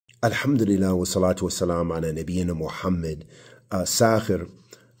Alhamdulillah wa salatu wa salam ala nabiyyina Muhammad. Sakhir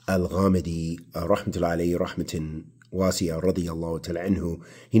al-Ghamidi, rahmatullahi alayhi, rahmatin wasi'a, radiyallahu ta'ala anhu,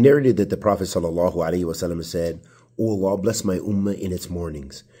 he narrated that the Prophet sallallahu alayhi wa sallam said, "O Allah, bless my ummah in its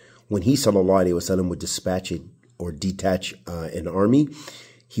mornings." When he sallallahu alayhi wa sallam would dispatch it or detach an army,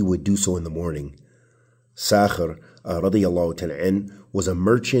 he would do so in the morning. Sakhir radiyallahu ta'ala an was a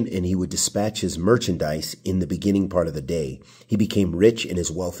merchant, and he would dispatch his merchandise in the beginning part of the day. He became rich and his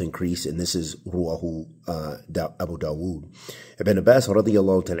wealth increased, and this is Ruwahu Abu Dawood. Ibn Abbas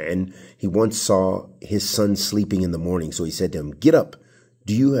radiyallahu ta'ala an, he once saw his son sleeping in the morning, so he said to him, "Get up.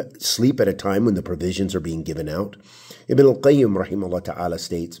 Do you sleep at a time when the provisions are being given out?" Ibn Al-Qayyim rahimahullah ta'ala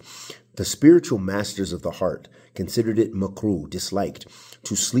states, the spiritual masters of the heart considered it makruh, disliked,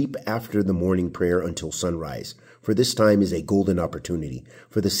 to sleep after the morning prayer until sunrise, for this time is a golden opportunity.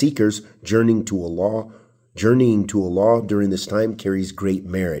 For the seekers, journeying to Allah during this time carries great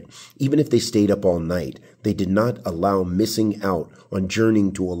merit. Even if they stayed up all night, they did not allow missing out on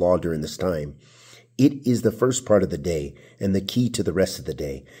journeying to Allah during this time. It is the first part of the day and the key to the rest of the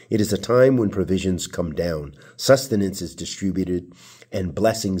day. It is a time when provisions come down, sustenance is distributed, and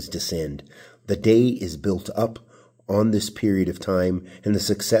blessings descend. The day is built up on this period of time, and the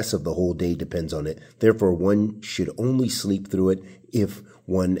success of the whole day depends on it. Therefore, one should only sleep through it if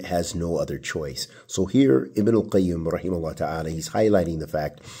one has no other choice. So here, Ibn Al-Qayyim, rahimahullah ta'ala, he's highlighting the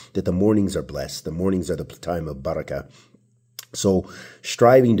fact that the mornings are blessed. The mornings are the time of barakah. So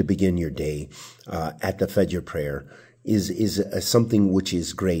striving to begin your day at the Fajr prayer is something which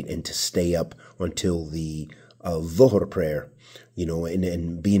is great, and to stay up until the Dhuhr prayer,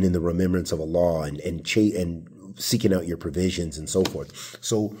 and being in the remembrance of Allah and seeking out your provisions and so forth.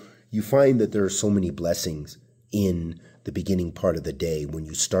 So you find that there are so many blessings in the beginning part of the day when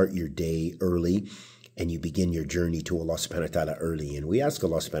you start your day early and you begin your journey to Allah subhanahu wa ta'ala early. And we ask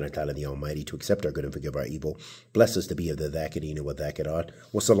Allah subhanahu wa ta'ala the Almighty to accept our good and forgive our evil. Bless us to be of the dhakirin wa dhakirat.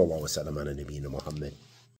 Wa sallallahu wa sallam ala nabiyyina Muhammad.